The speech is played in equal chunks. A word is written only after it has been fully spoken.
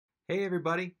Hey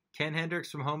everybody, Ken Hendricks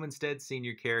from Home Instead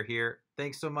Senior Care here.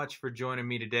 Thanks so much for joining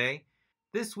me today.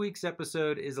 This week's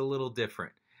episode is a little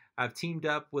different. I've teamed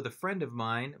up with a friend of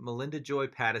mine,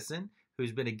 MelindaJoy Pattison,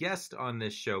 who's been a guest on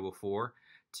this show before,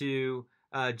 to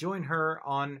join her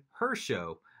on her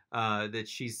show that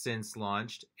she's since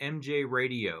launched, MJ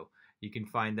Radio. You can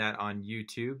find that on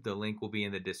YouTube. The link will be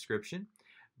in the description.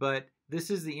 But this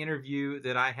is the interview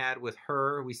that I had with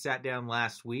her. We sat down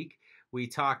last week. We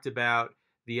talked about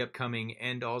the upcoming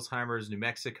End Alzheimer's New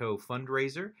Mexico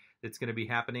fundraiser that's going to be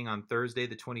happening on Thursday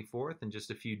the 24th in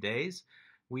just a few days.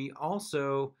 We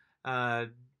also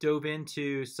dove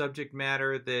into subject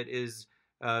matter that is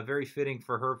very fitting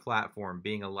for her platform,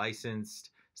 being a licensed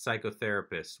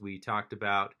psychotherapist. We talked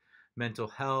about mental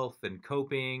health and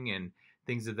coping and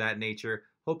things of that nature.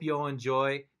 Hope you all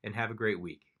enjoy and have a great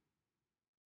week.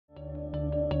 An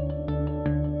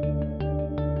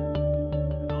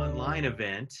online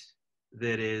event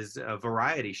that is a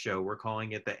variety show. We're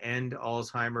calling it the End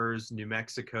Alzheimer's New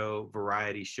Mexico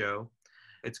Variety Show.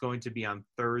 It's going to be on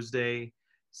Thursday,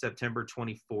 September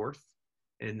 24th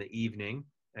in the evening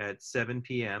at 7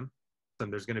 p.m.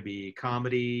 And there's going to be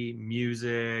comedy,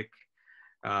 music,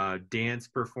 dance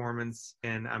performance,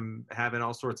 and I'm having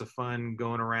all sorts of fun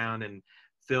going around and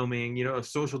filming,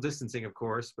 social distancing, of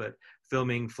course, but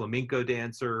filming flamenco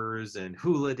dancers and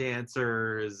hula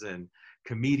dancers and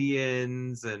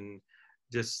comedians, and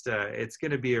just it's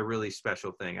going to be a really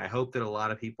special thing. I hope that a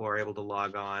lot of people are able to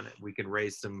log on. We can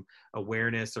raise some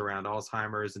awareness around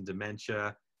Alzheimer's and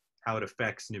dementia, how it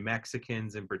affects New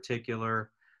Mexicans in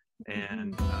particular.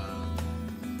 And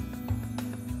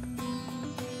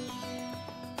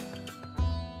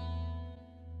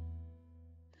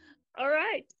all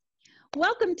right.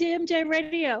 Welcome to MJ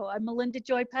Radio. I'm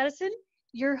MelindaJoy Pattison,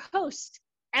 your host.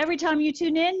 Every time you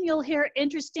tune in, you'll hear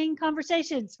interesting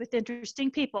conversations with interesting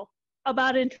people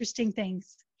about interesting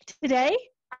things. Today,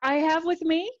 I have with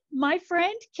me my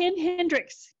friend Ken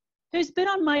Hendricks, who's been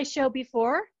on my show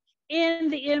before in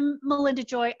the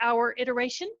MelindaJoy Hour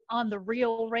iteration on the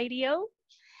Real Radio.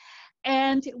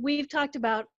 And we've talked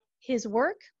about his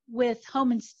work with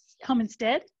Home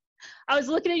Instead. I was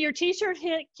looking at your t-shirt,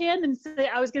 Ken, and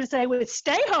I was going to say with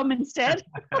Stay Home Instead.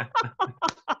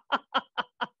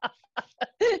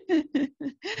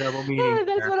 Double meaning.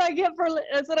 That's what I get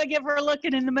for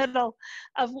looking in the middle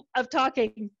of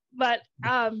talking. But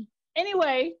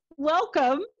anyway,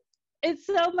 welcome. It's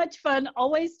so much fun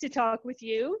always to talk with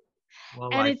you. Well,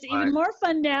 and it's even more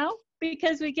fun now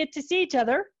because we get to see each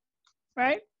other,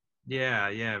 right?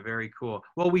 Yeah, very cool.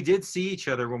 Well, we did see each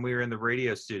other when we were in the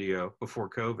radio studio before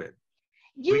COVID.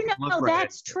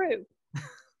 That's true.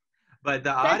 But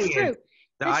the audience,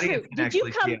 can Did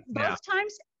you come both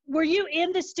times? Were you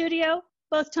in the studio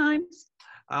both times?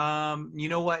 You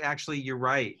know what? Actually, you're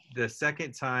right. The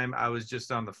second time I was just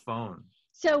on the phone.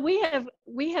 So we have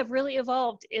really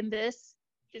evolved in this.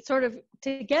 It's sort of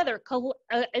together.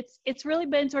 It's really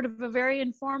been sort of a very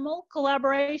informal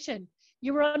collaboration.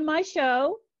 You were on my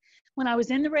show when I was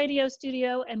in the radio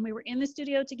studio, and we were in the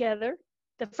studio together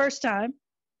the first time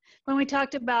when we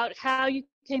talked about how you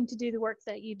came to do the work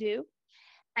that you do.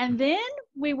 And then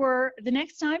the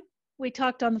next time we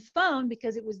talked on the phone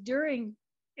because it was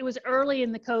early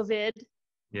in the COVID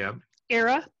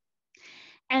era.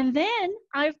 And then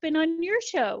I've been on your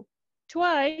show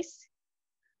twice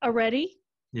already.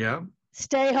 Yeah.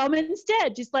 Stay Home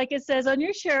Instead, just like it says on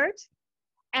your shirt.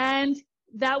 And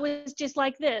that was just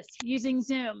like this, using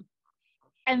Zoom.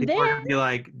 And people then are gonna be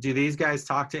like, do these guys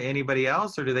talk to anybody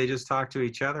else, or do they just talk to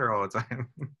each other all the time?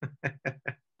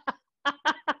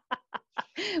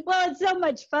 Well, it's so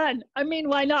much fun. I mean,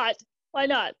 why not? Why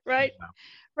not? Right? Yeah.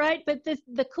 Right. But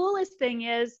the coolest thing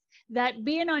is that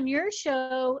being on your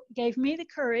show gave me the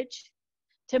courage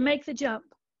to make the jump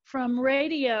from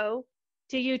radio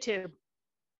to YouTube.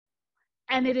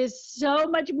 And it is so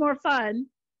much more fun.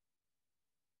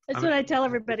 That's what I tell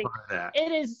everybody.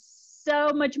 It is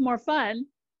so much more fun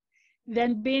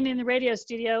than being in the radio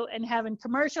studio and having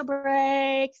commercial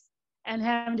breaks and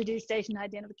having to do station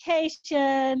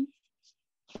identification.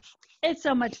 It's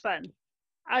so much fun.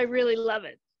 I really love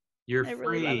it. You're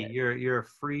free. You're a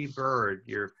free bird.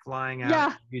 You're flying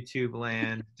out to YouTube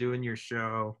land, doing your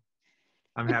show.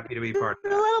 I'm happy to be part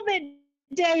of that. It's a little bit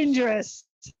dangerous.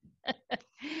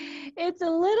 It's a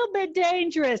little bit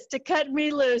dangerous to cut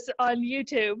me loose on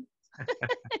YouTube.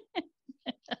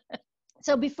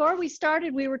 So before we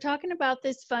started, we were talking about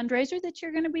this fundraiser that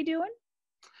you're going to be doing.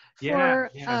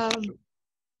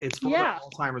 It's for the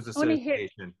Alzheimer's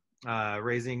Association,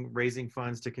 raising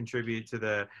funds to contribute to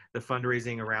the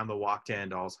fundraising around the Walk to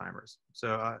End Alzheimer's.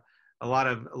 So a lot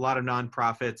of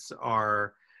nonprofits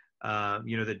are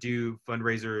that do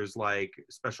fundraisers like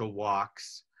special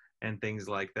walks and things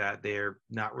like that. They're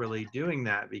not really doing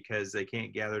that because they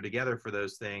can't gather together for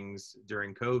those things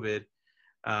during COVID.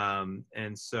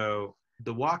 And so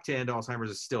the Walk to End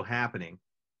Alzheimer's is still happening.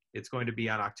 It's going to be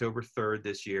on October 3rd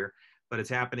this year, but it's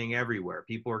happening everywhere.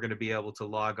 People are going to be able to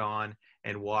log on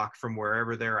and walk from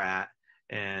wherever they're at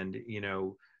and,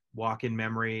 walk in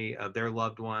memory of their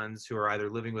loved ones who are either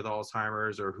living with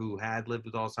Alzheimer's or who had lived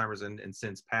with Alzheimer's and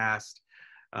since passed.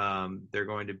 They're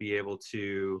going to be able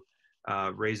to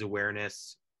raise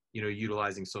awareness,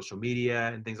 utilizing social media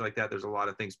and things like that. There's a lot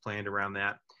of things planned around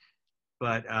that.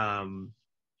 But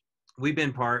we've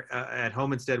been at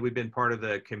Home Instead, we've been part of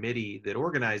the committee that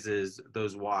organizes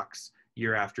those walks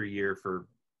year after year for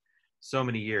so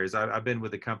many years. I've been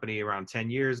with the company around 10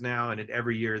 years now, and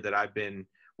every year that I've been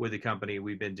with the company,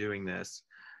 we've been doing this.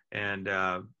 And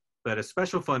but a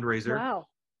special fundraiser. Wow.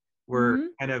 We're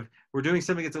we're doing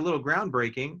something that's a little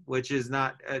groundbreaking, which is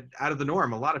not out of the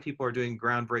norm. A lot of people are doing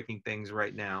groundbreaking things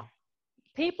right now.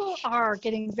 People are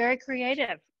getting very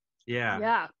creative.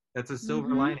 Yeah. That's a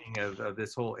silver lining of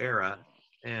this whole era.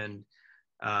 And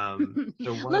so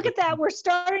look at that. We're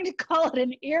starting to call it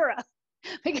an era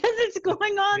because it's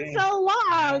going on so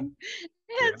long.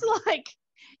 Yeah. It's like,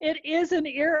 it is an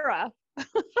era.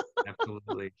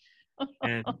 Absolutely.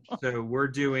 And so we're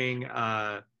doing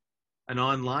an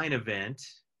online event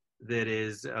that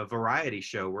is a variety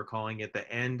show. We're calling it the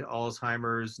End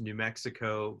Alzheimer's New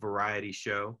Mexico Variety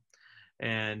Show.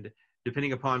 And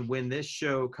depending upon when this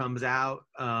show comes out,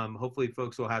 hopefully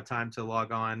folks will have time to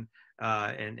log on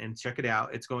and check it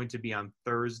out. It's going to be on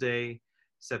Thursday,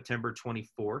 September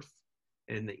 24th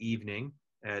in the evening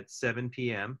at 7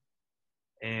 p.m.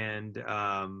 And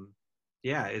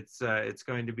it's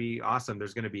going to be awesome.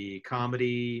 There's going to be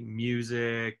comedy,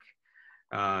 music,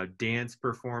 dance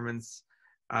performance.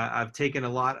 I've taken a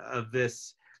lot of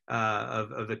this,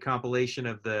 of the compilation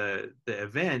of the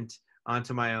event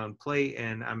onto my own plate,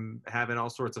 and I'm having all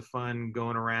sorts of fun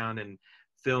going around and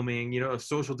filming,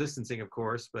 social distancing, of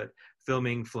course, but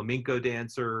filming flamenco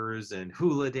dancers and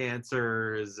hula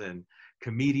dancers and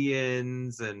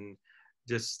comedians, and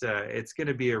just it's going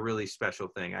to be a really special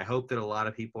thing. I hope that a lot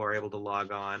of people are able to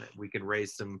log on. We can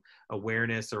raise some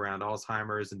awareness around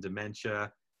Alzheimer's and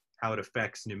dementia, how it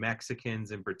affects New Mexicans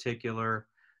in particular,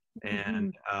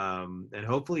 and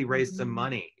hopefully raise some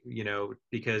money,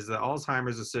 because the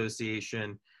Alzheimer's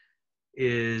Association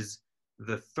is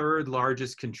the third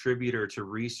largest contributor to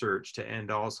research to end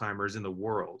Alzheimer's in the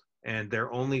world, and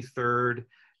they're only third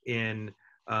in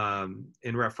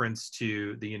reference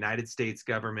to the United States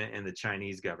government and the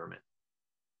Chinese government.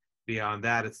 Beyond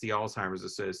that, it's the Alzheimer's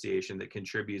Association that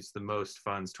contributes the most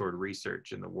funds toward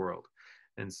research in the world.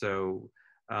 And so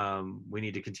we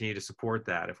need to continue to support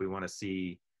that if we want to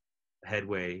see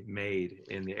headway made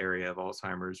in the area of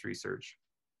Alzheimer's research.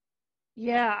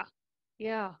 Yeah.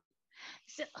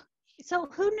 So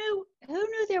who knew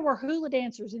there were hula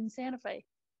dancers in Santa Fe?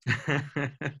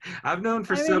 I've known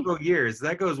for several years.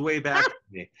 That goes way back to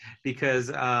me,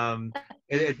 because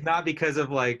it's not because of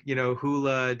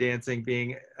hula dancing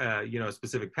being a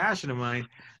specific passion of mine.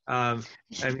 I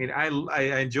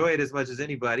enjoy it as much as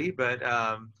anybody, but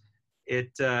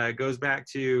it goes back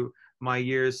to my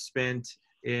years spent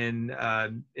in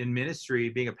ministry,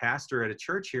 being a pastor at a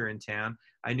church here in town.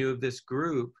 I knew of this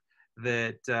group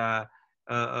that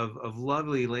of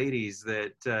lovely ladies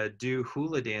that do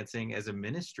hula dancing as a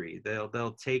ministry.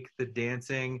 They'll take the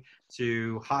dancing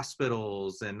to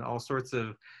hospitals and all sorts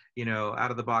of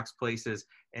out of the box places,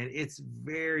 and it's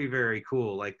very, very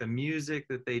cool. Like the music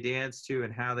that they dance to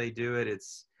and how they do it,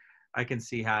 I can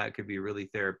see how it could be really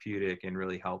therapeutic and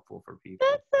really helpful for people.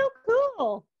 That's so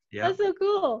cool. Yeah. That's so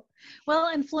cool. Well,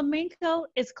 and flamenco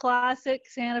is classic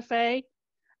Santa Fe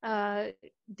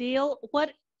deal.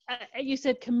 What you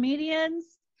said,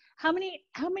 comedians? How many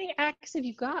acts have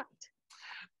you got?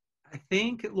 I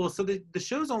think, so the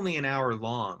show's only an hour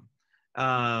long,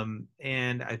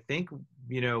 and I think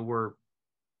we're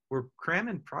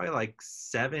cramming probably like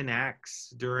 7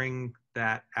 acts during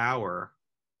that hour.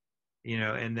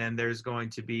 And then there's going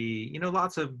to be,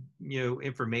 lots of,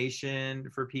 information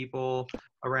for people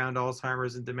around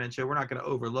Alzheimer's and dementia. We're not going to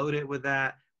overload it with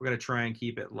that. We're going to try and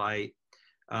keep it light.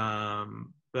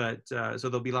 But so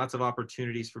there'll be lots of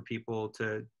opportunities for people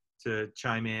to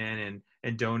chime in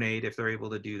and donate if they're able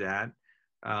to do that.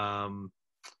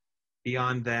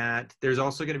 Beyond that, there's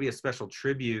also going to be a special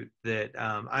tribute that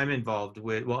I'm involved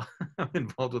with. Well, I'm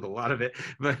involved with a lot of it,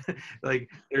 but like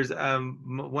there's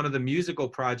one of the musical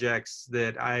projects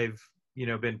that I've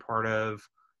been part of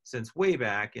since way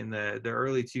back in the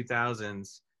early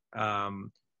 2000s.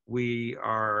 We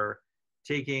are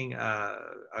taking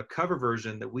a cover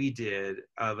version that we did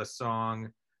of a song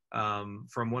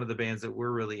from one of the bands that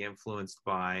we're really influenced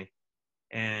by,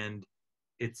 and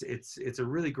it's a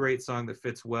really great song that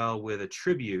fits well with a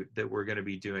tribute that we're going to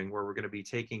be doing, where we're going to be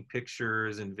taking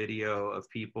pictures and video of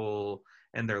people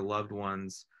and their loved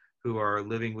ones who are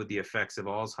living with the effects of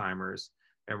Alzheimer's,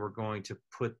 and we're going to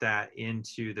put that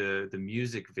into the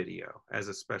music video as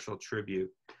a special tribute.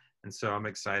 And so I'm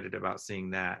excited about seeing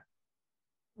that.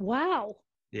 Wow.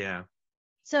 Yeah.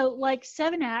 So like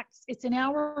 7 acts, it's an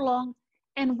hour long.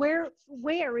 And where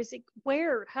is it?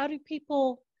 Where? How do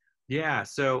people Yeah.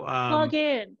 So plug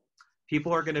in?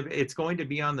 people are it's going to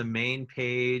be on the main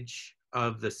page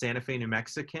of the Santa Fe, New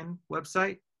Mexican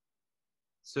website.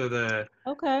 So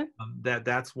Okay.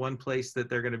 that's one place that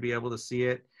they're going to be able to see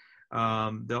it.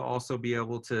 They'll also be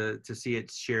able to see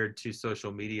it shared to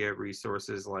social media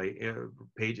resources like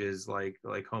pages like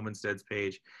Home Instead's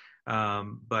page.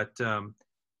 But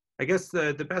I guess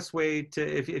the best way to,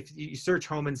 if you search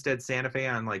Home Instead Santa Fe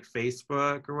on like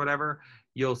Facebook or whatever,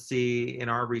 you'll see in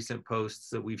our recent posts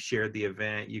that we've shared the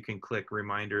event. You can click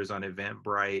reminders on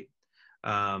Eventbrite.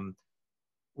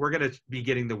 We're going to be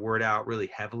getting the word out really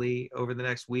heavily over the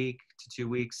next week to 2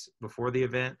 weeks before the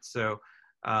event. So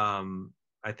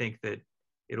I think that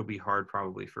it'll be hard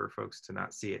probably for folks to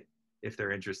not see it if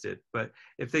they're interested. But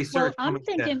if they search, Well, I'm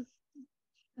thinking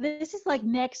this is like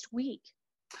next week.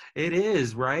 it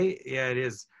is, right? Yeah, it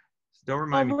is. Don't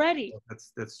remind me. Already.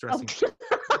 That's stressing.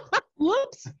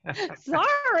 Whoops.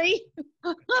 Sorry.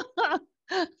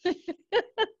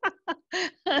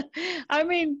 I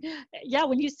mean, yeah,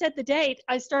 when you said the date,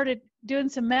 I started doing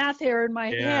some math here in my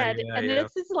head, and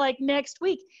this is like next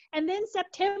week. And then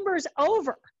September's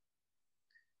over.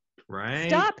 Right?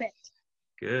 Stop it.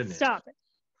 Goodness. Stop it.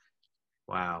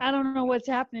 Wow. I don't know what's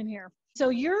happening here. So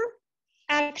you're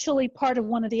actually part of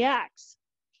one of the acts.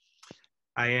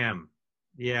 I am.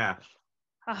 Yeah.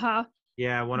 Uh-huh.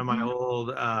 Yeah, one of my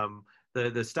old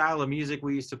the style of music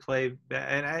we used to play,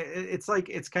 and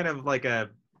it's kind of like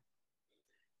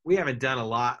we haven't done a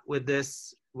lot with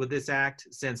this act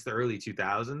since the early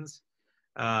 2000s.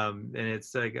 And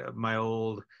it's like my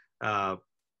old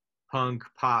punk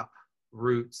pop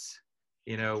roots,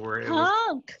 where it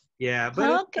was yeah, but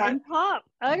punk and pop.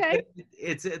 Okay.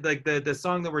 It's like the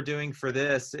song that we're doing for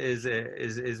this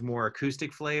is more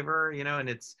acoustic flavor, and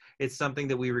it's something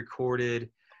that we recorded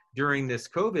during this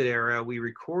COVID era. We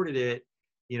recorded it,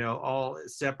 all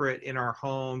separate in our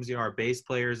homes. Our bass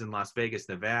players in Las Vegas,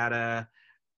 Nevada,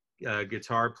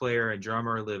 guitar player and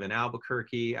drummer live in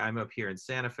Albuquerque. I'm up here in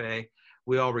Santa Fe.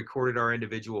 We all recorded our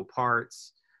individual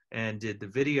parts and did the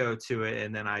video to it,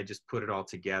 and then I just put it all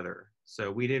together. So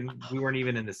we weren't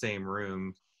even in the same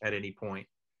room at any point.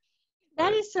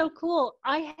 That is so cool.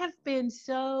 I have been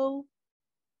so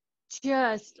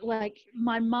just like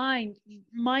my mind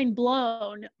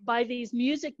blown by these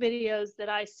music videos that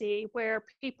I see where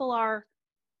people are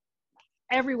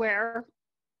everywhere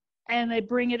and they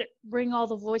bring all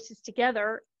the voices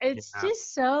together. It's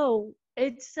just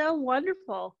it's so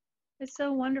wonderful. It's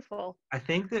so wonderful. I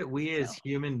think that we as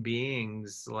human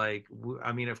beings, like,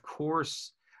 I mean, of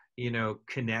course,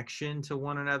 connection to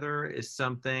one another is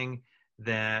something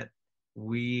that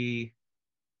I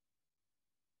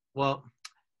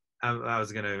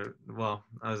was gonna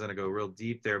go real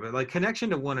deep there, but like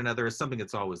connection to one another is something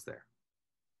that's always there.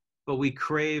 But we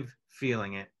crave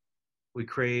feeling it. We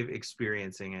crave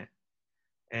experiencing it.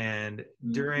 And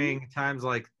during times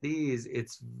like these,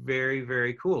 it's very,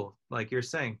 very cool, like you're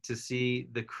saying, to see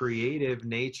the creative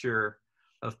nature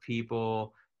of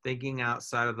people thinking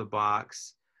outside of the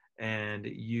box and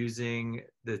using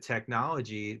the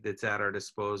technology that's at our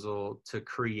disposal to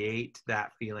create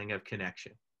that feeling of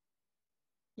connection.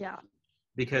 Yeah.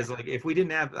 Because like if we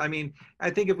didn't have, I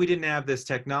think if we didn't have this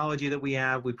technology that we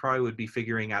have, we probably would be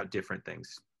figuring out different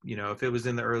things. If it was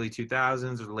in the early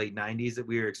 2000s or the late 90s that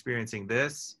we were experiencing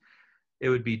this, it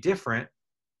would be different.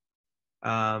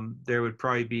 There would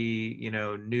probably be,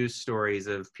 news stories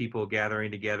of people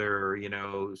gathering together, or,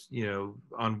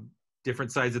 on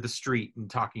different sides of the street and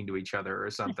talking to each other or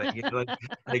something.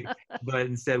 But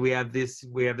instead we have this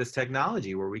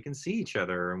technology where we can see each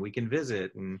other and we can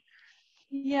visit. And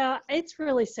yeah, it's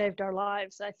really saved our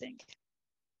lives, I think.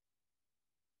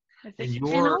 And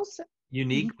you're also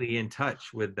uniquely in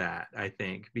touch with that, I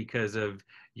think, because of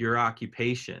your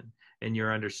occupation and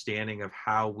your understanding of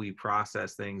how we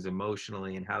process things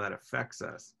emotionally and how that affects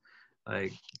us. And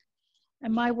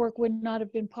my work would not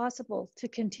have been possible to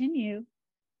continue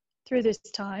through this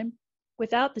time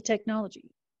without the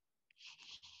technology.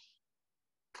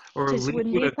 Or at least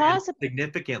would have been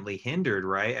significantly hindered,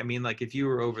 right? I mean, like if you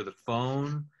were over the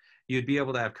phone, you'd be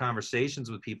able to have conversations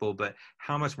with people, but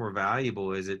how much more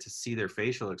valuable is it to see their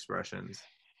facial expressions?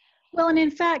 Well, and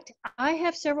in fact, I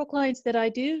have several clients that I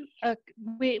do.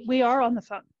 We are on the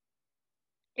phone.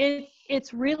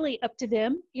 It's really up to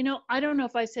them. I don't know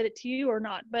if I said it to you or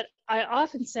not, but I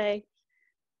often say,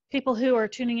 people who are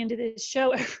tuning into this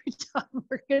show every time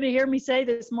are going to hear me say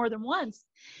this more than once,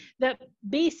 that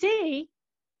BC,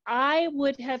 I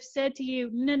would have said to you,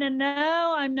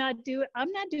 no, I'm not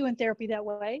doing therapy that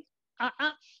way.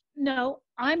 No,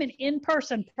 I'm an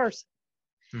in-person person,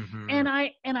 Mm-hmm. and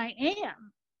I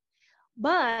am.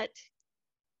 But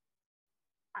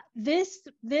this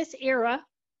era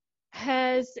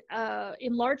has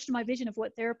enlarged my vision of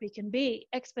what therapy can be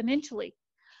exponentially.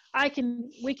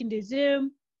 We can do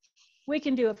Zoom, we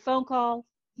can do a phone call,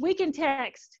 we can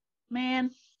text,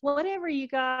 man, whatever you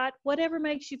got, whatever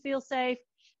makes you feel safe.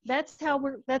 That's how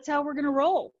we're going to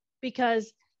roll,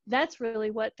 because that's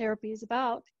really what therapy is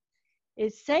about,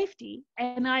 is safety.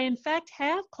 And I in fact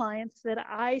have clients that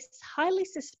I highly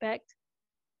suspect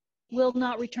will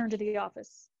not return to the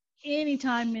office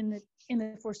anytime in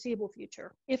the foreseeable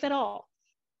future, if at all.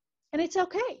 And it's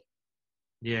okay.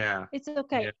 Yeah. It's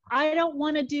okay. Yeah. I don't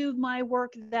want to do my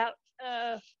work that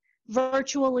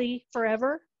virtually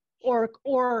forever,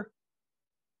 or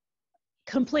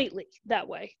completely that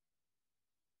way.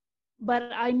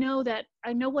 But I know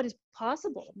what is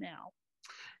possible now.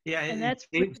 Yeah. And that's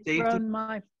really Safety. grown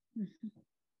my.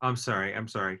 I'm sorry.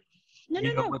 No,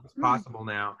 You know no, what's no. possible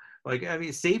now. Like, I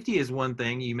mean, safety is one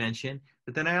thing you mentioned,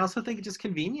 but then I also think it's just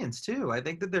convenience too. I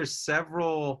think that there's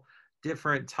several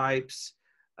different types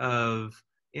of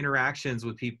interactions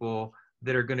with people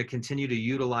that are going to continue to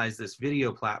utilize this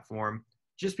video platform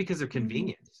just because of Mm-hmm.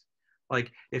 convenience.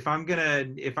 Like, if I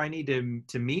need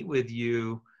to meet with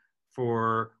you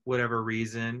for whatever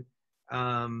reason,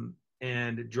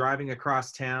 and driving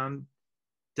across town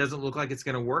doesn't look like it's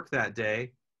going to work that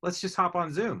day, let's just hop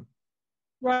on Zoom.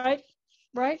 Right,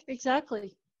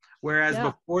 exactly. Whereas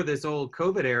Yeah. before this old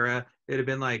COVID era, it'd have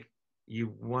been like,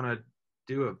 you want to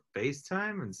do a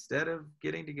FaceTime instead of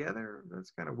getting together?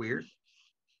 That's kind of weird.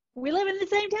 We live in the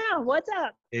same town. What's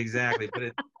up? Exactly.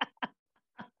 But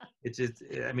it's just,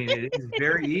 I mean, it is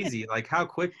very easy. Like, how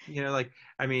quick, like,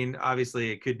 I mean,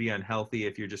 obviously it could be unhealthy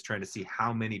if you're just trying to see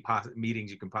how many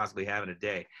meetings you can possibly have in a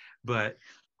day. But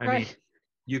I mean, Right.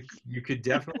 you could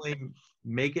definitely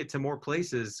make it to more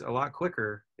places a lot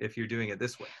quicker if you're doing it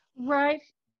this way. Right.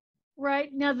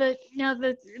 Right. Now the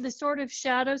sort of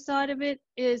shadow side of it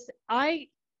is, I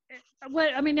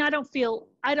don't feel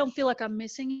like I'm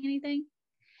missing anything,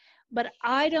 but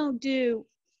I don't do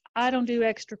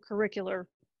extracurricular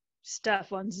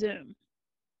stuff on Zoom.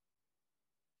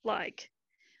 Like,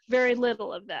 very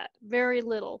little of that. Very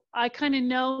little. I kind of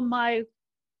know my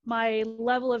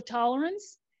level of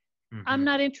tolerance. I'm Mm-hmm.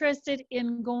 not interested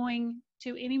in going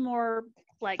to any more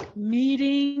like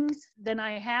meetings than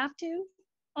I have to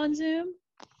on Zoom,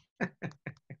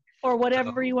 or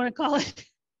whatever you want to call it.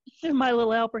 My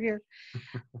little helper here.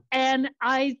 And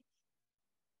I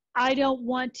don't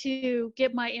want to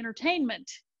get my entertainment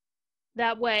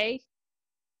that way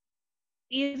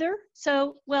either.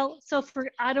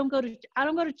 I don't go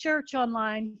to church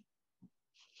online.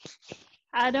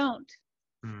 I don't.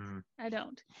 Mm. I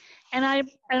don't. And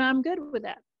I'm good with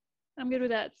that. I'm good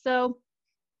with that. So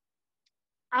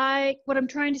what I'm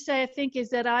trying to say, I think, is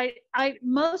that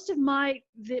most of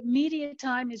the media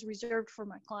time is reserved for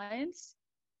my clients,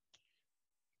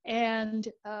 and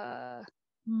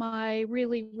my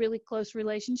really, really close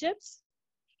relationships.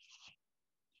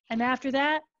 And after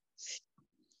that,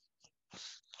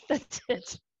 that's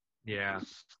it. Yeah.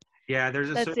 Yeah,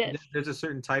 That's it. there's a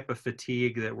certain type of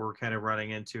fatigue that we're kind of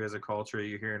running into as a culture.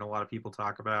 You're hearing a lot of people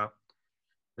talk about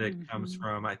that comes Mm-hmm.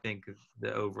 from, I think,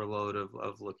 the overload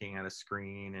of looking at a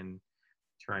screen and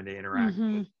trying to interact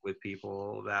Mm-hmm. with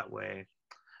people that way.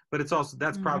 But it's also,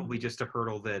 that's Mm-hmm. probably just a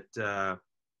hurdle that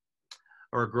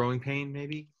or a growing pain,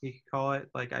 maybe you could call it.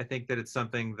 Like, I think that it's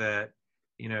something that,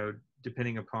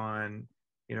 depending upon,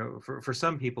 for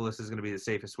some people, this is going to be the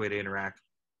safest way to interact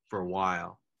for a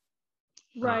while.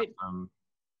 Right. Um,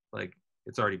 like,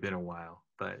 it's already been a while,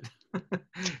 but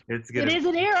it's It gonna is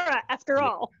an era, after be,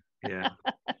 all. yeah.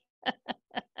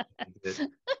 It's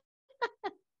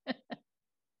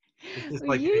just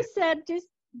like, You said just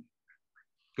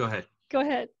go ahead. go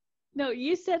ahead. No,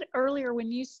 you said earlier, when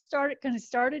you started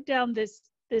down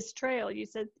this trail, you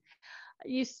said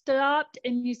you stopped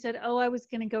and you said, "Oh, I was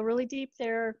going to go really deep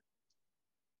there."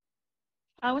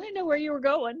 I want to know where you were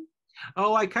going.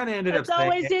 Oh, I kind of ended up That's saying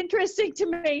always it. interesting to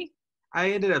me.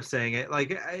 I ended up saying it.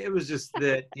 Like, it was just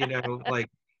that, like,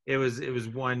 it was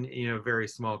one, very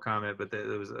small comment, but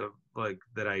that it was like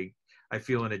that I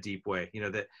feel in a deep way,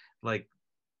 that like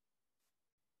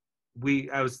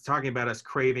I was talking about us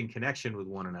craving connection with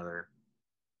one another,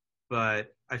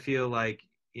 but I feel like,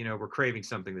 we're craving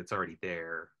something that's already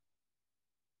there.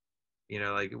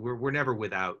 Like we're never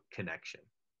without connection.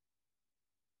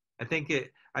 I think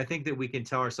that we can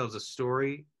tell ourselves a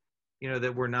story,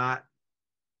 that we're not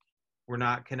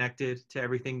connected to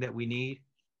everything that we need,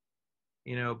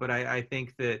 but I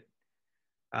think that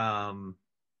um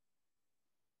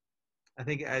I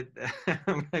think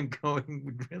I'm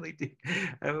going really deep.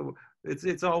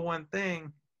 It's all one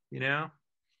thing, you know.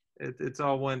 It's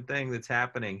all one thing that's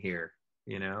happening here,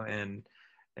 and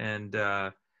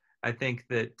I think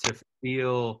that to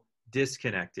feel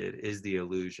disconnected is the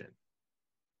illusion.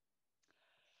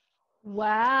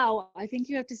 Wow. I think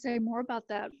you have to say more about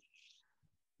that.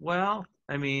 Well,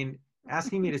 I mean,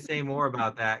 asking me to say more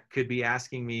about that could be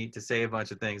asking me to say a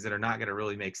bunch of things that are not going to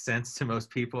really make sense to most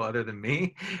people other than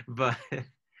me. But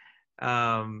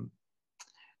um,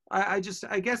 I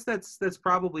guess that's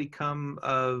probably come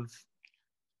of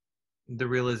the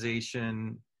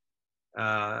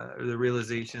the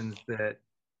realizations that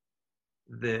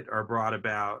are brought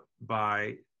about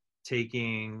by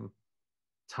taking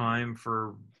time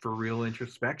for real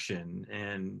introspection.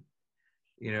 And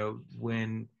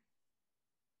when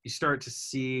you start to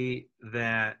see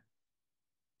that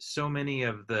so many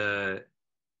of the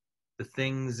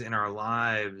things in our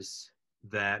lives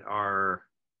that are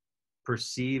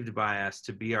perceived by us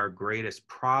to be our greatest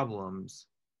problems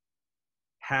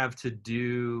have to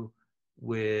do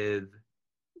with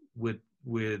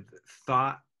with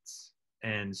thoughts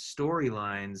and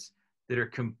storylines that are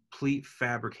complete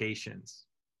fabrications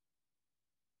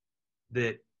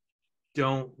that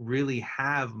don't really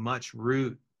have much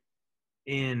root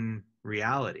in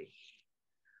reality.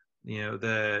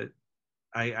 The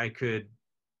I could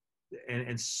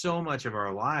and so much of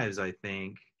our lives, I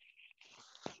think,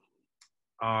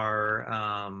 are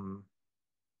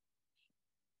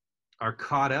are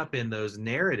caught up in those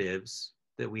narratives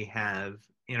that we have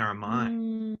in our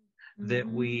mind, that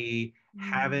Mm-hmm. we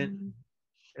haven't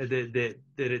that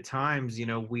at times,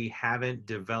 we haven't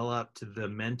developed the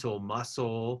mental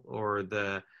muscle or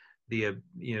the the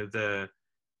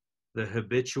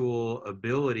habitual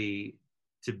ability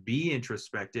to be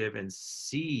introspective and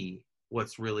see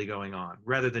what's really going on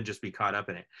rather than just be caught up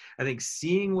in it. I think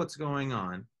seeing what's going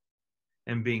on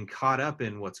and being caught up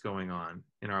in what's going on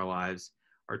in our lives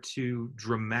are two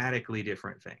dramatically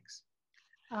different things.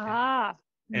 Ah.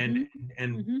 and Mm-hmm.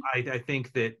 and Mm-hmm. I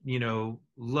think that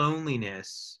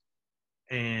loneliness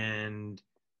and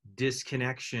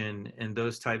disconnection and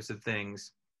those types of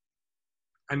things,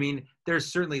 I mean,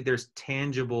 there's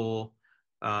tangible,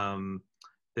 um,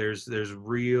 there's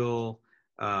real,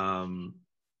 um,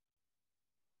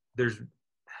 there's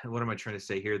what am I trying to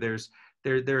say here?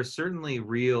 There are certainly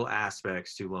real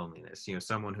aspects to loneliness.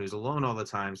 Someone who's alone all the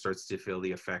time starts to feel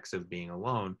the effects of being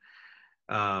alone.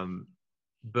 Um,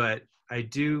 but I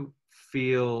do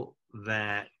feel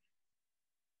that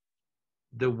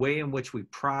the way in which we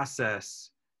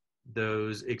process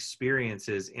those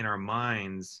experiences in our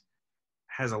minds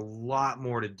has a lot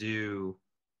more to do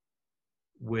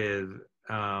with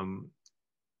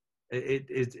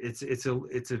it's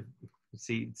a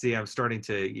see I'm starting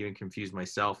to even confuse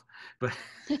myself, but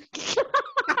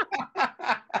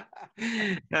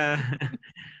uh,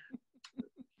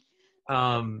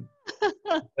 um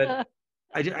but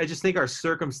I just think our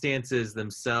circumstances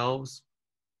themselves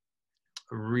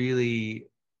really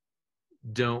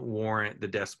don't warrant the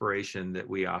desperation that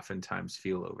we oftentimes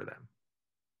feel over them.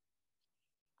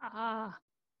 Ah.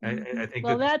 I, Mm-hmm. I think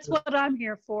Well, that that's what I'm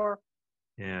here for.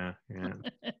 yeah, yeah.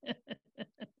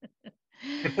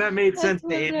 If that made sense That's to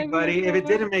what I'm here anybody, if it for.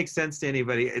 didn't make sense to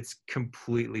anybody, it's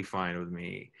completely fine with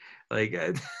me. Like,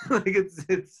 like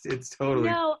it's totally.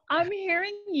 No, I'm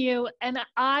hearing you, and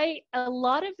a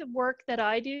lot of the work that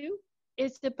I do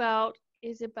is about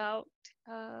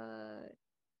uh,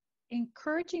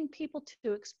 encouraging people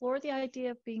to explore the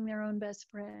idea of being their own best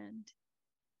friend,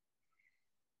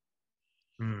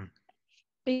 Mm,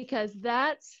 because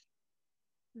that's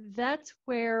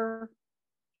where,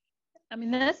 I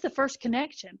mean, that's the first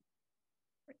connection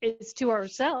is to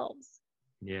ourselves.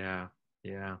 yeah,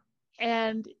 yeah.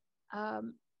 And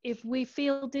um, if we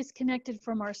feel disconnected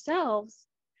from ourselves,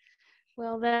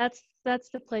 well, that's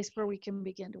the place where we can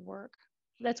begin to work.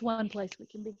 That's one place we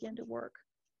can begin to work.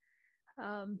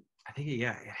 Um, I think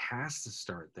yeah, it has to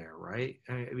start there, right?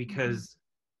 mm-hmm. Because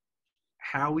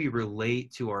how we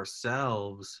relate to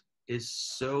ourselves is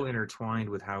so intertwined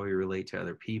with how we relate to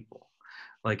other people.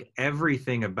 Like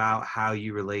everything about how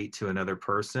you relate to another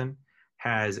person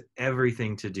has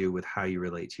everything to do with how you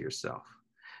relate to yourself.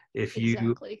 If you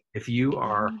Exactly. if you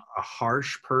are Mm-hmm. a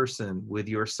harsh person with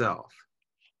yourself,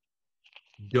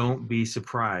 don't be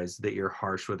surprised that you're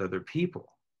harsh with other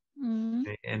people. Mm-hmm.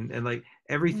 And like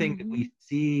everything that Mm-hmm. we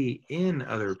see in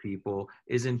other people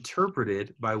is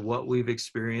interpreted by what we've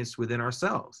experienced within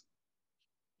ourselves.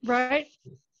 Right.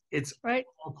 It's Right.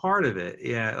 all part of it.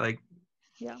 Yeah, like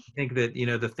Yeah. I think that,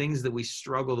 the things that we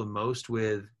struggle the most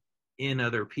with in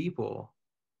other people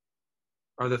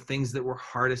are the things that we're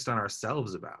hardest on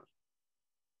ourselves about.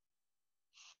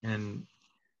 And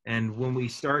when we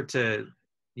start to,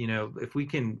 if we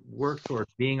can work towards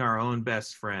being our own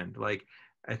best friend, like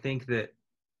I think that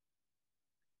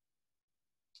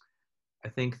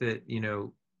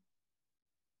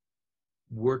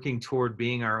working toward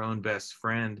being our own best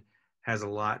friend has a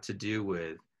lot to do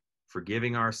with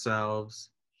forgiving ourselves,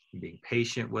 being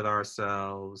patient with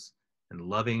ourselves, and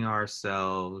loving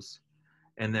ourselves.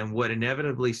 And then what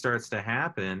inevitably starts to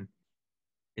happen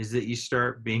is that you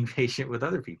start being patient with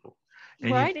other people,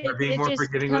 and you Right. start It being it more just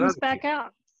forgiving with comes other back people,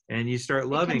 out. and you start It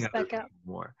loving comes other back out. people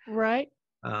more. Right.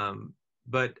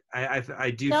 But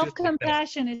I do feel like that.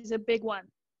 Self-compassion is a big one.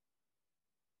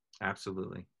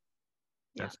 Absolutely.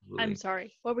 Yeah. I'm Absolutely.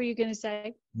 sorry. What were you going to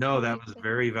say? No, What were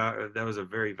you saying? that was a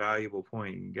very valuable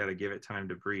point. You got to give it time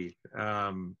to breathe.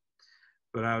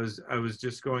 But I was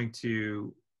just going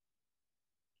to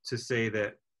say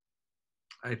that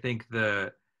I think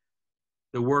the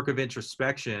work of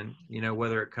introspection,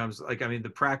 whether it comes, like, I mean, the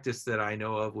practice that I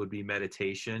know of would be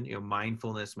meditation,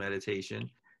 mindfulness meditation,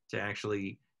 to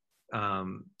actually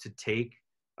to take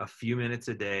a few minutes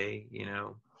a day.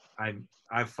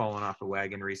 I've fallen off the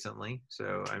wagon recently,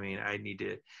 so I mean, I need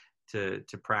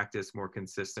to practice more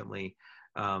consistently.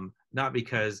 Not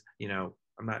because,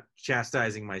 I'm not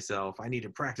chastising myself. I need to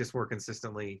practice more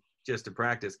consistently just to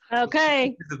practice, but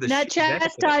Okay. because of the That sheer benefit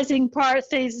of it. chastising part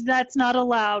says that's not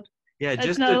allowed. Yeah,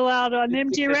 That's not allowed on just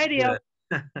MG because radio.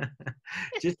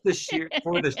 just the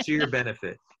sheer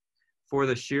benefit, for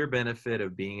the sheer benefit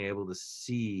of being able to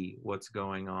see what's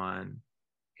going on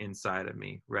inside of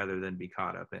me rather than be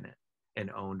caught up in it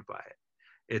and owned by it.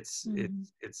 It's Mhm.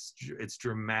 it's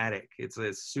dramatic. It's a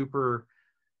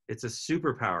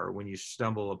superpower when you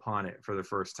stumble upon it for the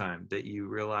first time, that you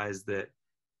realize that,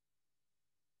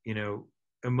 you know,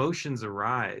 emotions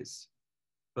arise,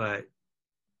 but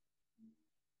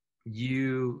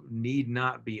you need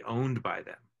not be owned by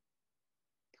them,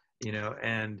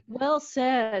 and Well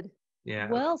said. yeah.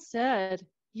 Well said.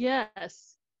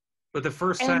 Yes. But the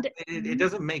first time, And it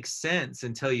doesn't make sense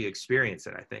until you experience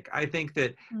it. I think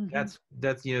that mhm,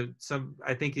 that's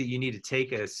I think that you need to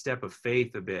take a step of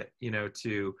faith a bit,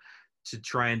 to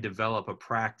try and develop a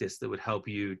practice that would help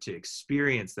you to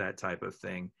experience that type of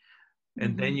thing,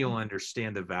 and then mhm, you'll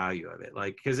understand the value of it.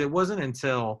 Like, because it wasn't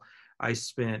until I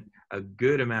spent a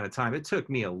good amount of time, it took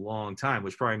me a long time,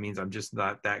 which probably means I'm just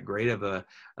not that great of a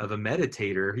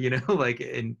meditator, like,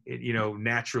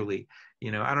 naturally,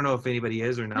 I don't know if anybody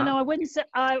is or no, not. no, I wouldn't say.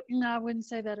 I wouldn't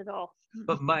say that at all.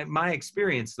 But my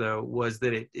experience, though, was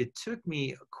that it took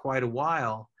me quite a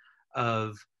while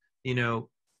of, you know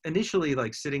initially,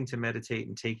 like, sitting to meditate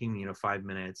and taking, 5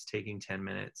 minutes, taking 10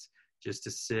 minutes, just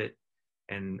to sit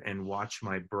and watch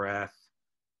my breath,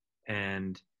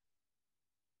 and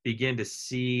begin to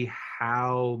see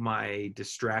how my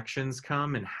distractions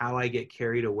come and how I get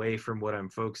carried away from what I'm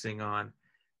focusing on,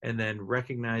 and then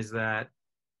recognize that,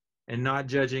 and not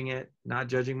judging it, not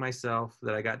judging myself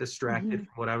that I got distracted Mhm,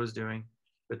 from what I was doing,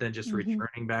 but then just mhm.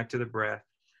 returning back to the breath.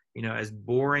 As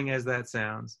boring as that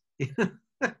sounds,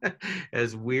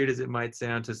 as weird as it might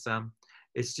sound to some,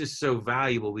 it's just so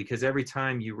valuable, because every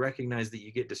time you recognize that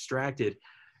you get distracted,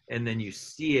 and then you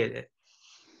see it,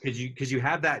 because you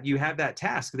have that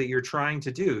task that you're trying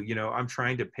to do. I'm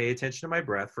trying to pay attention to my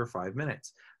breath for 5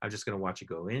 minutes. I'm just going to watch it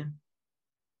go in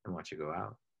and watch it go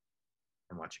out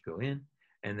and watch it go in.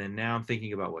 And then now I'm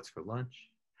thinking about what's for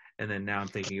lunch. And then now I'm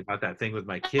thinking about that thing with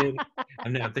my kid.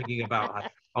 And now I'm thinking about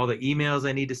all the emails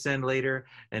I need to send later.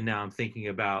 And now I'm thinking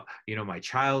about, my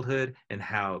childhood and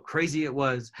how crazy it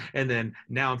was. And then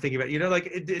now I'm thinking about, like,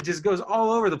 it just goes all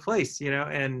over the place,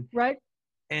 Right.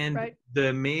 and Right. the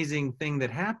amazing thing that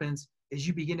happens is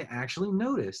you begin to actually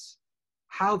notice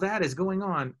how that is going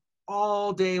on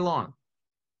all day long.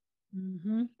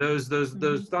 Mhm, Those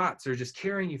mhm. thoughts are just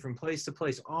carrying you from place to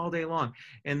place all day long.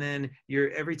 And then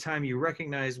every time you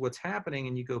recognize what's happening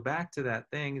and you go back to that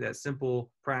thing, that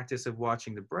simple practice of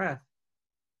watching the breath,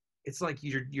 it's like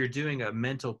you're doing a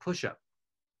mental push-up.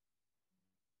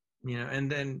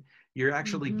 and then you're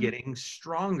actually Mm-hmm. getting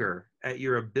stronger at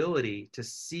your ability to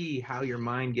see how your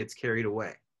mind gets carried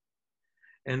away.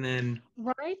 And then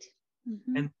Right.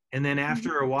 Mm-hmm. and then Mm-hmm.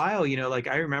 after a while, like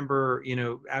I remember,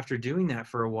 after doing that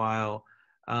for a while,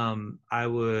 I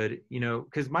would,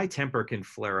 because my temper can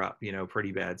flare up,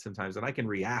 pretty bad sometimes, and I can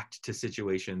react to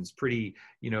situations pretty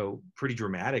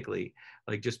dramatically,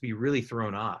 like just be really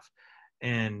thrown off.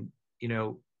 And, you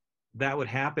know, that would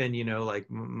happen, like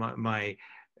my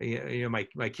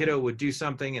kiddo would do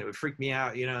something and it would freak me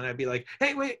out, and I'd be like,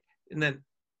 hey, wait. And then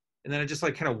I just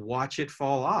like kind of watch it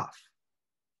fall off.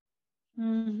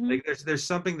 Mm-hmm. Like there's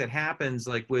something that happens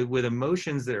like with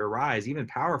emotions that arise, even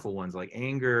powerful ones like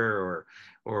anger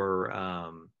or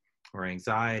or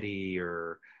anxiety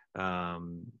or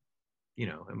um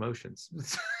emotions.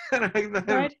 And I have a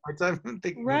Right. hard time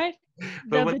thinking of, Right.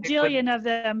 but The bajillion of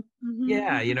them. Mm-hmm.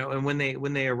 yeah, and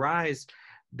when they arise,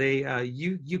 they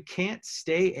you can't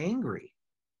stay angry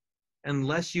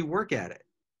unless you work at it.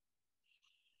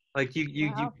 Like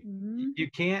Wow. Mm-hmm. you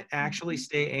can't actually Mm-hmm.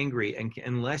 stay angry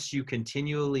unless you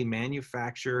continually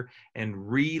manufacture and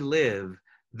relive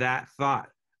that thought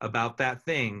about that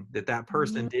thing that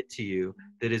person did to you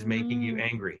that is making you Mm-hmm.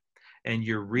 angry, and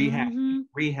you're Mm-hmm.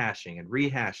 rehashing and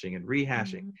rehashing and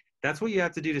rehashing. Mm-hmm. That's what you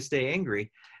have to do to stay angry,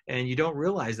 and you don't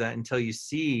realize that until you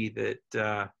see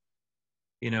that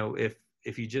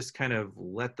if you just kind of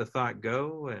let the thought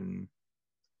go and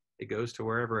it goes to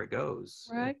wherever it goes,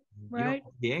 Right. you don't Right.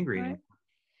 have to be angry Right. anymore.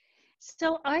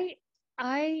 So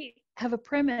I have a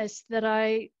premise that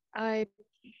I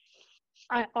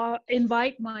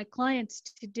invite my clients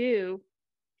to do,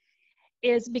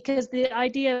 is because the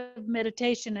idea of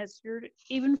meditation is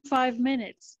even 5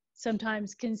 minutes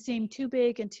sometimes can seem too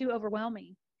big and too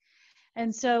overwhelming.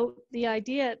 And so the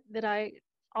idea that I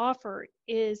offer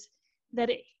is that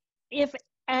if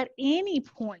at any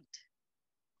point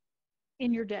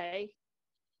in your day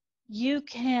you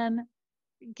can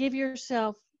give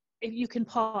yourself, if you can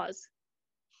pause,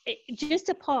 just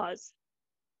a pause,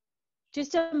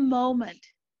 just a moment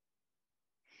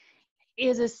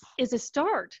is a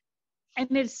start, and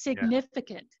it's Yeah.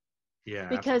 significant, Yeah,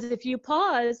 because absolutely. if you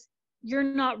pause, you're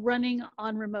not running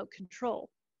on remote control,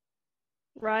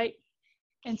 right?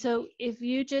 And so if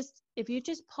you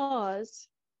just pause,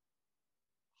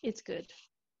 it's good.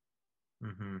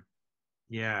 Hmm.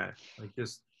 Yeah, like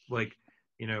just like,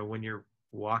 when you're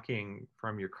walking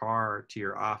from your car to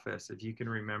your office, if you can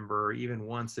remember even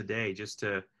once a day just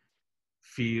to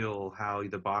feel how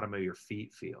the bottom of your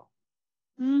feet feel.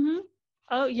 Mm-hmm.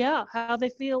 Oh yeah, how they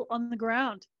feel on the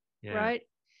ground, Yeah. right?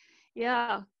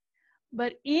 Yeah.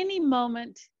 But any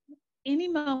moment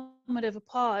of a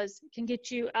pause can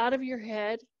get you out of your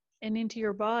head and into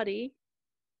your body.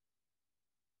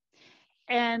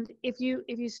 And if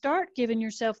you start giving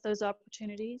yourself those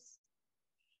opportunities,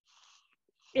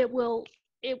 it will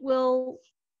it will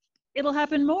it'll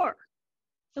happen more.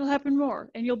 It'll happen more,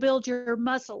 and you'll build your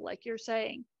muscle, like you're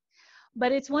saying.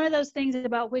 But it's one of those things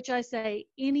about which I say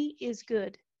any is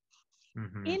good.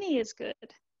 Hmm. Any is good.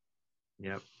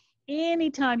 Yep.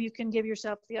 Anytime you can give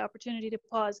yourself the opportunity to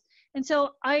pause. And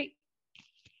so I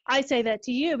say that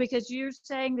to you because you're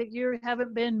saying that you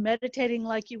haven't been meditating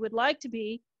like you would like to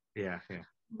be, Yeah, yeah.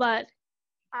 but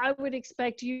I would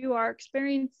expect you are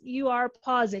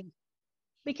pausing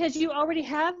because you already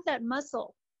have that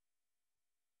muscle.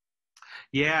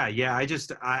 Yeah, yeah. I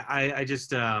just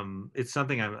it's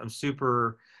something I'm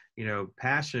super,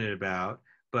 passionate about.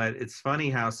 But it's funny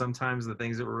how sometimes the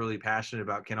things that we're really passionate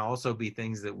about can also be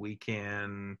things that we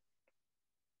can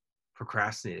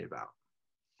procrastinate about.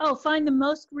 Oh, find the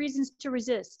most reasons to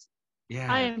resist. I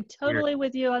Yeah, am weird. totally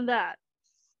with you on that.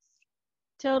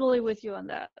 Totally with you on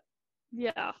that.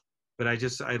 Yeah. But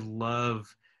I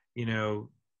love, you know,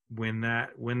 when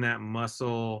that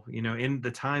muscle, in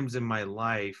the times in my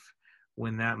life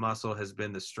when that muscle has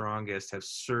been the strongest have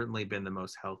certainly been the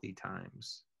most healthy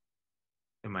times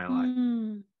in my life.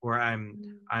 Mm. Where I'm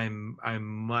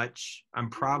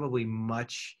probably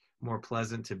much more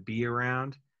pleasant to be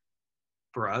around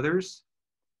for others,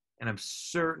 and I'm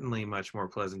certainly much more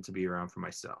pleasant to be around for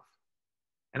myself.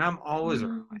 And I'm always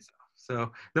around Mm. myself.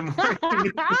 So the more I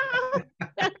can,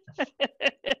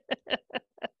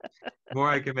 more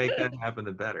I can make that happen,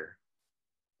 the better.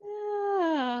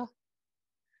 Yeah.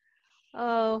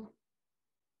 Oh,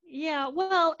 yeah.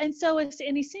 Well, and so it's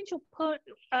an essential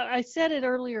I said it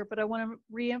earlier, but I want to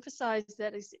reemphasize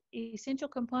that is essential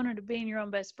component of being your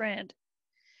own best friend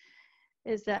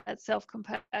is that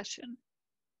self-compassion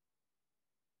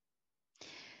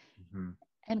Mhm.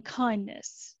 and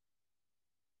kindness.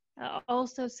 I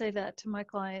also say that to my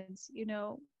clients,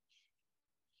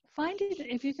 find it,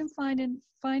 if you can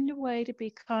find a way to be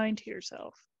kind to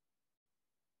yourself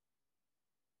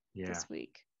Yeah. this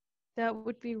week. That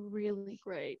would be really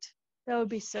great. That would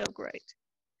be so great.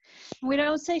 We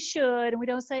don't say should and we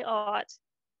don't say ought.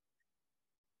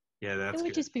 Yeah, that's It would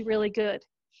good. just be really good.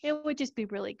 It would just be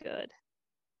really good.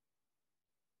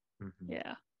 Mm-hmm.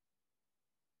 Yeah.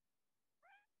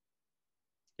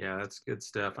 Yeah, that's good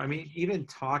stuff. I mean, even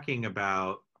talking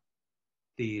about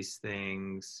these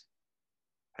things,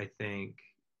 I think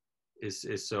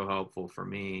is so helpful for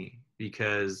me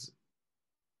because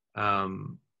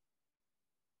um,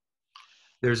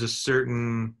 there's a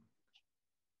certain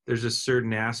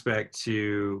aspect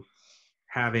to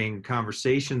having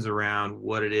conversations around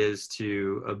what it is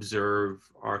to observe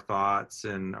our thoughts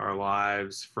and our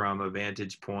lives from a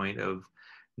vantage point of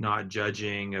not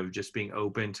judging, of just being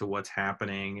open to what's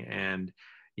happening, and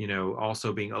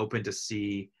also being open to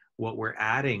see what we're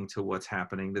adding to what's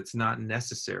happening that's not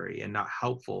necessary and not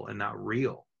helpful and not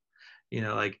real.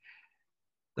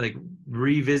 Like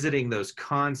revisiting those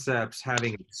concepts,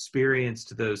 having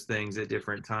experienced those things at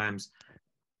different times.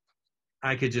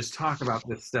 I could just talk about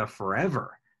this stuff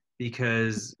forever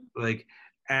because like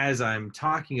as I'm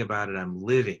talking about it, I'm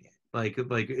living it. Like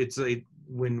it's like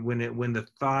when the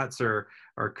thoughts are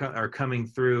coming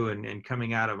through and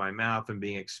coming out of my mouth and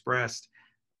being expressed,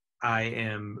 I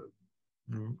am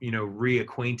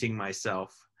reacquainting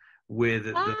myself with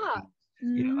the like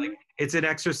Mm-hmm. it's an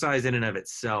exercise in and of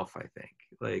itself, I think.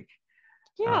 Like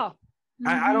Yeah.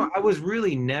 I Mm-hmm. don't. I was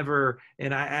really never,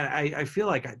 and I feel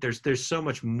like there's so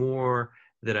much more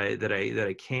that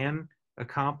I can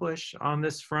accomplish on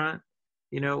this front,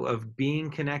 of being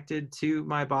connected to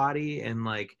my body and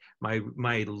like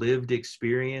my lived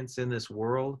experience in this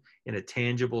world in a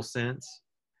tangible sense,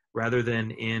 rather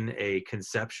than in a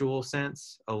conceptual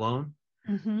sense alone.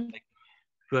 Mm-hmm.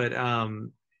 But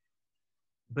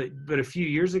but a few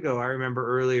years ago, I remember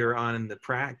earlier on in the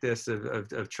practice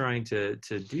of trying to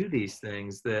do these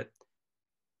things that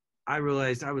I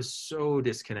realized I was so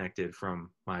disconnected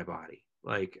from my body,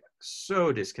 like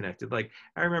so disconnected. Like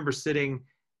I remember sitting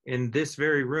in this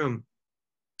very room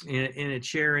in a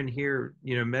chair in here,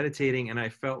 meditating, and I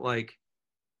feel like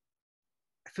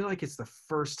it's the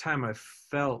first time I've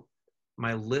felt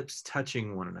my lips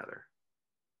touching one another.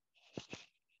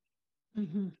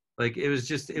 Mm-hmm. Like it was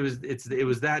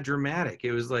that dramatic.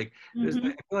 It was like I Mm-hmm.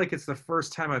 feel like it's the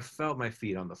first time I felt my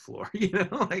feet on the floor.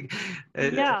 Like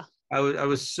Yeah. I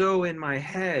was so in my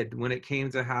head when it came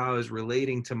to how I was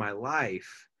relating to my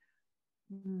life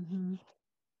Mm-hmm.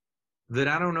 that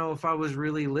I don't know if I was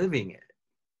really living it.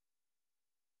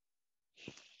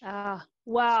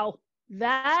 Wow.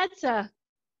 That's a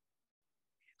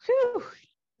whew,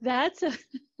 that's a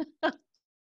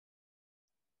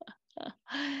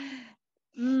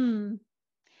mm.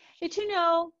 But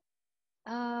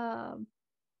um,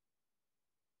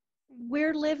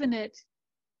 we're living it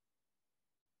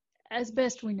as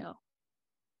best we know.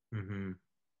 Mm-hmm.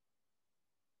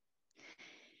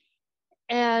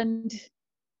 And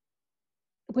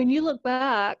when you look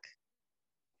back,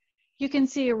 you can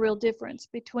see a real difference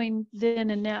between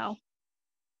then and now,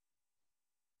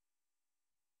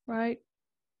 right?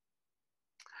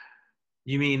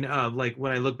 You mean like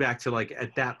when I look back to like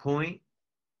at that point,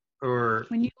 or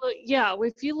When you look, yeah,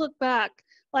 if you look back,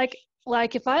 like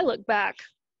if I look back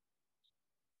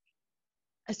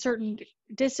a certain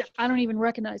distance, I don't even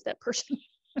recognize that person.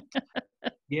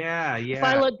 yeah, If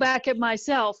I yeah. look back at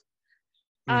myself,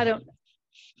 I Mhm. don't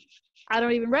I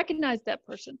don't even recognize that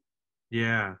person.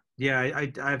 Yeah, yeah.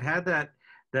 I've had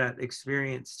that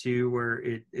experience too, where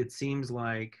it seems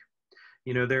like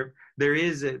there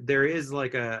is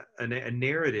like a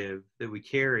narrative that we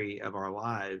carry of our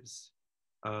lives,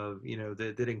 of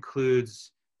that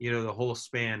includes the whole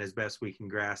span as best we can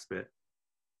grasp it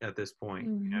at this point.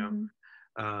 Mm-hmm.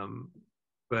 Um,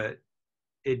 but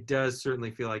it does certainly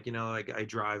feel like like I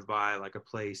drive by like a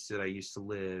place that I used to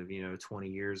live 20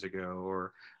 years ago,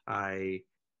 or I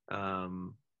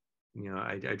um,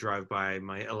 I drive by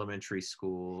my elementary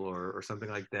school, or something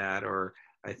like that, or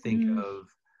I think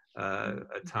of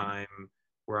a time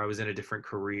where I was in a different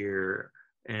career,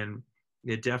 and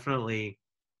it definitely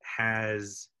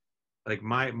has like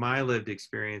my lived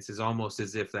experience is almost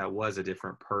as if that was a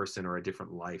different person or a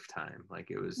different lifetime, like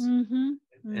it was. Mm-hmm.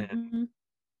 And Mm-hmm.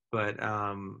 but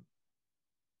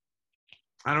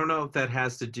I don't know if that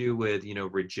has to do with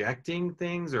rejecting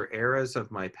things or eras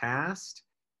of my past,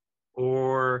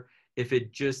 or if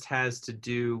it just has to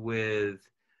do with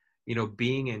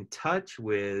being in touch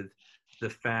with the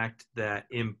fact that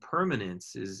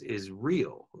impermanence is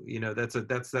real.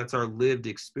 That's our lived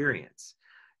experience.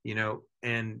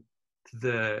 And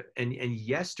and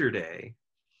yesterday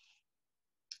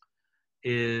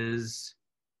is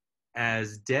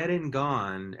as dead and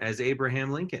gone as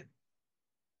Abraham Lincoln.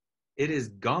 It is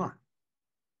gone.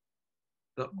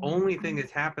 The only thing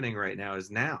that's happening right now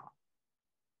is now.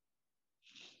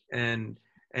 And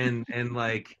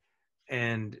like,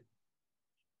 and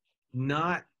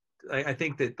not, I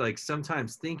think that like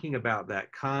sometimes thinking about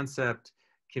that concept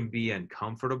can be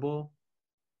uncomfortable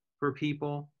for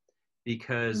people,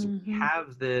 because we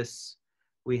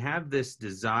have this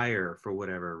desire for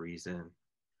whatever reason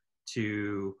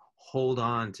to hold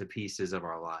on to pieces of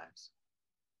our lives.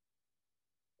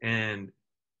 And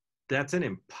that's an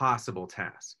impossible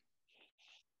task.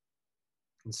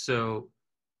 And so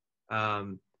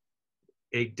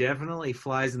it definitely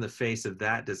flies in the face of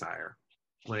that desire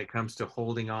when it comes to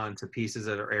holding on to pieces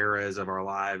of eras of our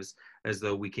lives as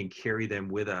though we can carry them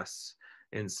with us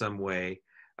in some way,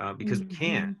 because we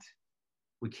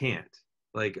can't.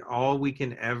 Like, all we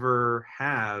can ever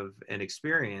have and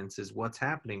experience is what's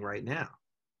happening right now.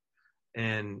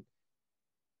 And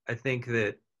I think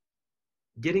that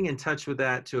getting in touch with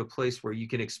that to a place where you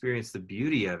can experience the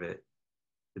beauty of it,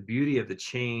 the beauty of the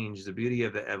change, the beauty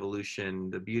of the evolution,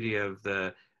 the beauty of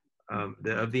the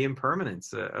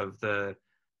impermanence of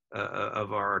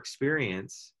our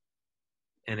experience,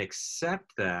 and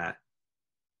accept that,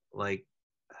 like,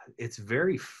 it's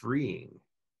very freeing.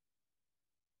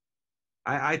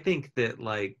 I think that,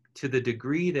 like, to the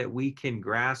degree that we can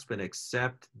grasp and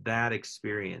accept that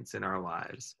experience in our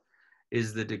lives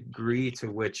is the degree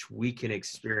to which we can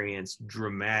experience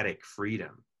dramatic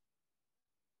freedom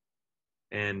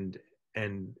and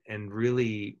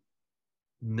really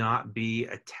not be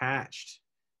attached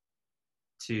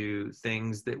to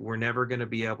things that we're never going to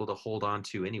be able to hold on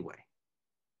to anyway.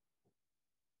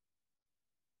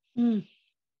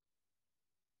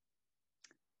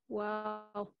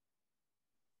 Wow.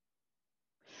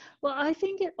 Well, I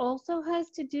think it also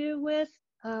has to do with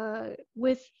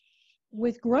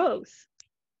growth.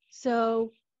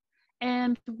 So,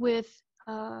 and with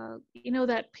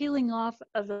that peeling off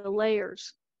of the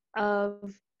layers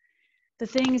of the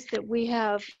things that we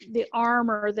have, the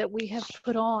armor that we have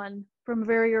put on from a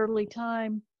very early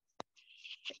time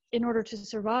in order to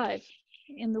survive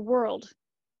in the world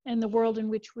in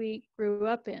which we grew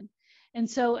up in. And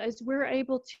so as we're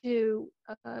able to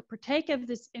partake of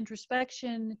this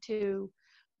introspection, to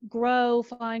grow,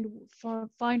 find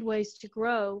ways to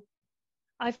grow,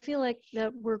 I feel like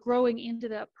that we're growing into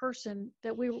that person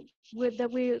that we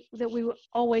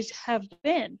always have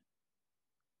been,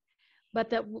 but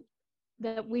that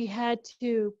we had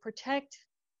to protect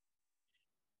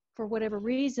for whatever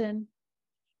reason.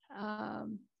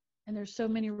 And there's so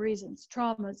many reasons,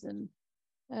 traumas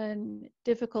and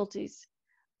difficulties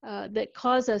that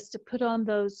cause us to put on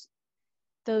those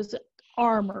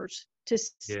armors to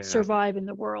survive in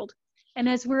the world. And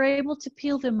as we're able to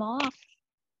peel them off,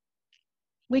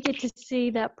 we get to see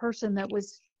that person that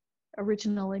was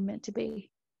originally meant to be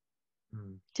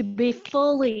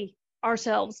fully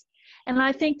ourselves. And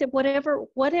I think that whatever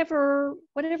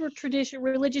tradition,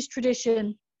 religious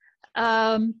tradition,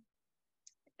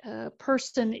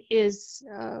 person is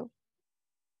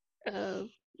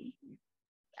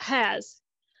has,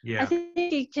 I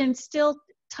think you can still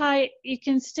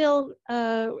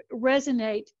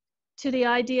resonate to the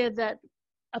idea that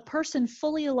a person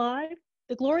fully alive,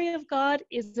 the glory of God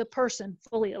is a person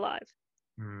fully alive.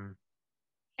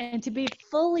 And to be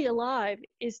fully alive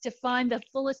is to find the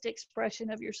fullest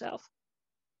expression of yourself.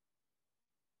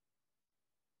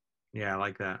 Yeah, I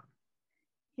like that.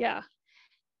 Yeah.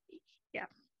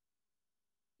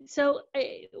 So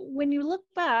when you look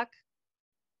back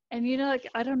and like,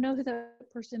 I don't know who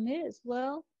that person is.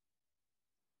 Well,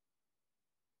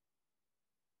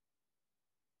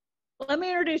 let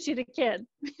me introduce you to Ken.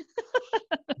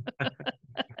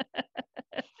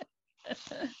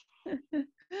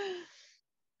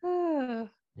 Yeah,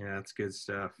 that's good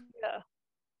stuff.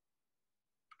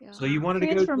 Yeah. So you wanted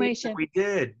to go deep? We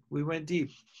did. We went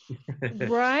deep.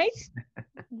 Right.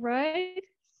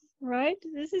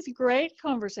 This is great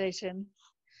conversation.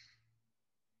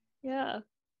 Yeah.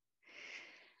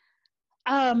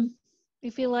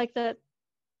 You feel like that's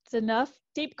enough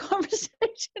deep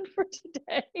conversation for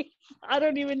today? I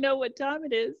don't even know what time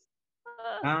it is.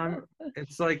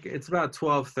 It's about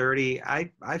 12:30.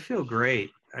 I feel great.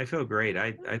 I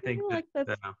think like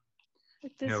that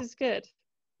this is good.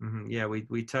 Yeah,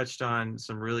 we touched on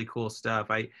some really cool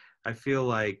stuff. I feel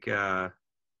like I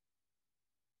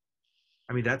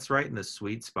mean, that's right in the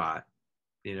sweet spot,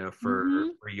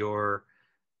 for your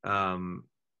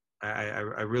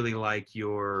I really like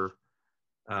your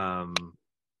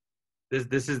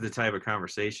this is the type of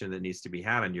conversation that needs to be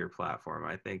had on your platform.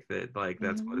 I think that like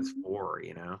that's what it's for,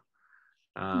 you know.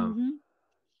 And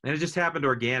it just happened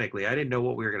organically. I didn't know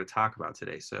what we were going to talk about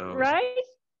today, so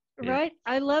right.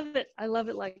 I love it. I love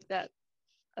it like that.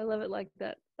 I love it like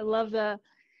that. I love the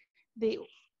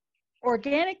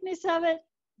organicness of it,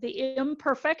 the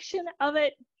imperfection of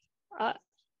it.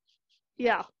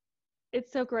 Yeah,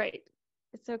 it's so great.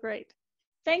 It's so great.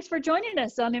 Thanks for joining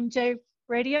us on MJ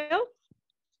Radio.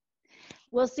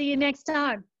 We'll see you next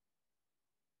time.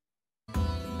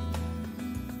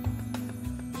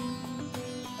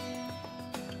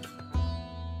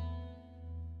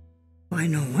 I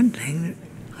know one thing.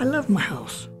 I love my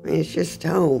house. It's just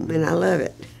home, and I love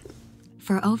it.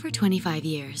 For over 25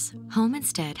 years, Home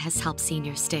Instead has helped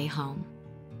seniors stay home.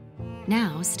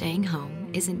 Now, staying home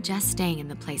isn't just staying in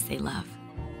the place they love.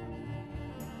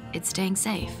 It's staying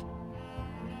safe.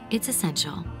 It's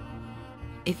essential.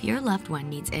 If your loved one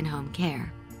needs in-home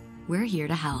care, we're here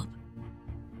to help.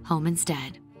 Home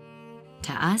Instead.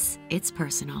 To us, it's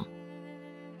personal.